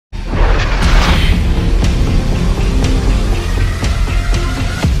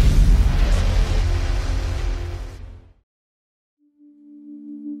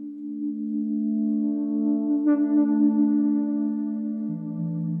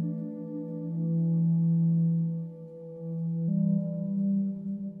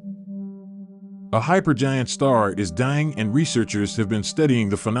A hypergiant star is dying and researchers have been studying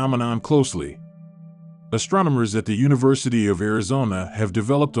the phenomenon closely. Astronomers at the University of Arizona have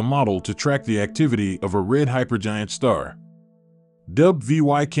developed a model to track the activity of a red hypergiant star. Dubbed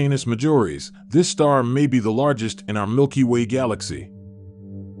VY Canis Majoris, this star may be the largest in our Milky Way galaxy.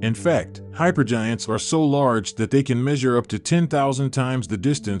 In fact, hypergiants are so large that they can measure up to 10,000 times the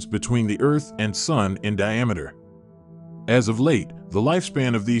distance between the Earth and Sun in diameter. As of late, the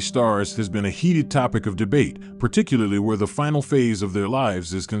lifespan of these stars has been a heated topic of debate, particularly where the final phase of their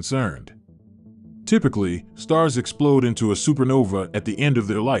lives is concerned. Typically, stars explode into a supernova at the end of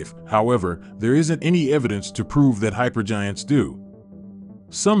their life. However, there isn't any evidence to prove that hypergiants do.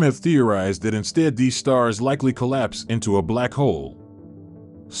 Some have theorized that instead these stars likely collapse into a black hole.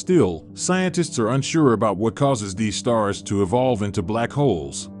 Still, scientists are unsure about what causes these stars to evolve into black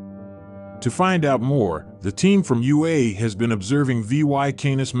holes. To find out more, the team from UA has been observing VY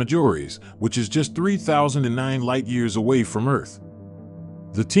Canis Majoris, which is just 3,009 light-years away from Earth.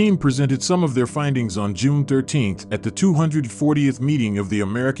 The team presented some of their findings on June 13th at the 240th meeting of the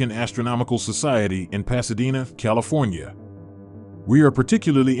American Astronomical Society in Pasadena, California. We are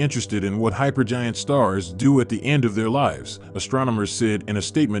particularly interested in what hypergiant stars do at the end of their lives, astronomers said in a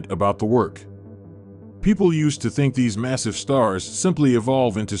statement about the work. People used to think these massive stars simply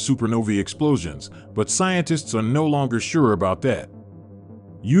evolve into supernovae explosions, but scientists are no longer sure about that.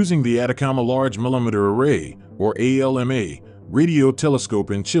 Using the Atacama Large Millimeter Array, or ALMA, radio telescope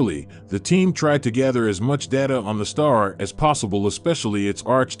in Chile, the team tried to gather as much data on the star as possible, especially its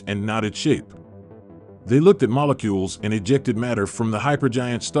arched and knotted shape. They looked at molecules and ejected matter from the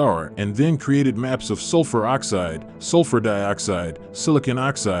hypergiant star and then created maps of sulfur oxide, sulfur dioxide, silicon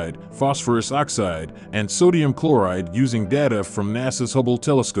oxide, phosphorus oxide, and sodium chloride using data from NASA's Hubble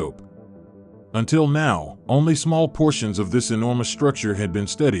telescope. Until now, only small portions of this enormous structure had been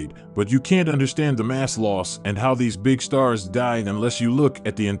studied, but you can't understand the mass loss and how these big stars die unless you look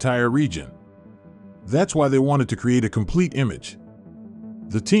at the entire region. That's why they wanted to create a complete image.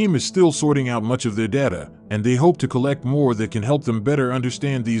 The team is still sorting out much of their data, and they hope to collect more that can help them better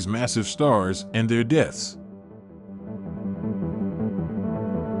understand these massive stars and their deaths.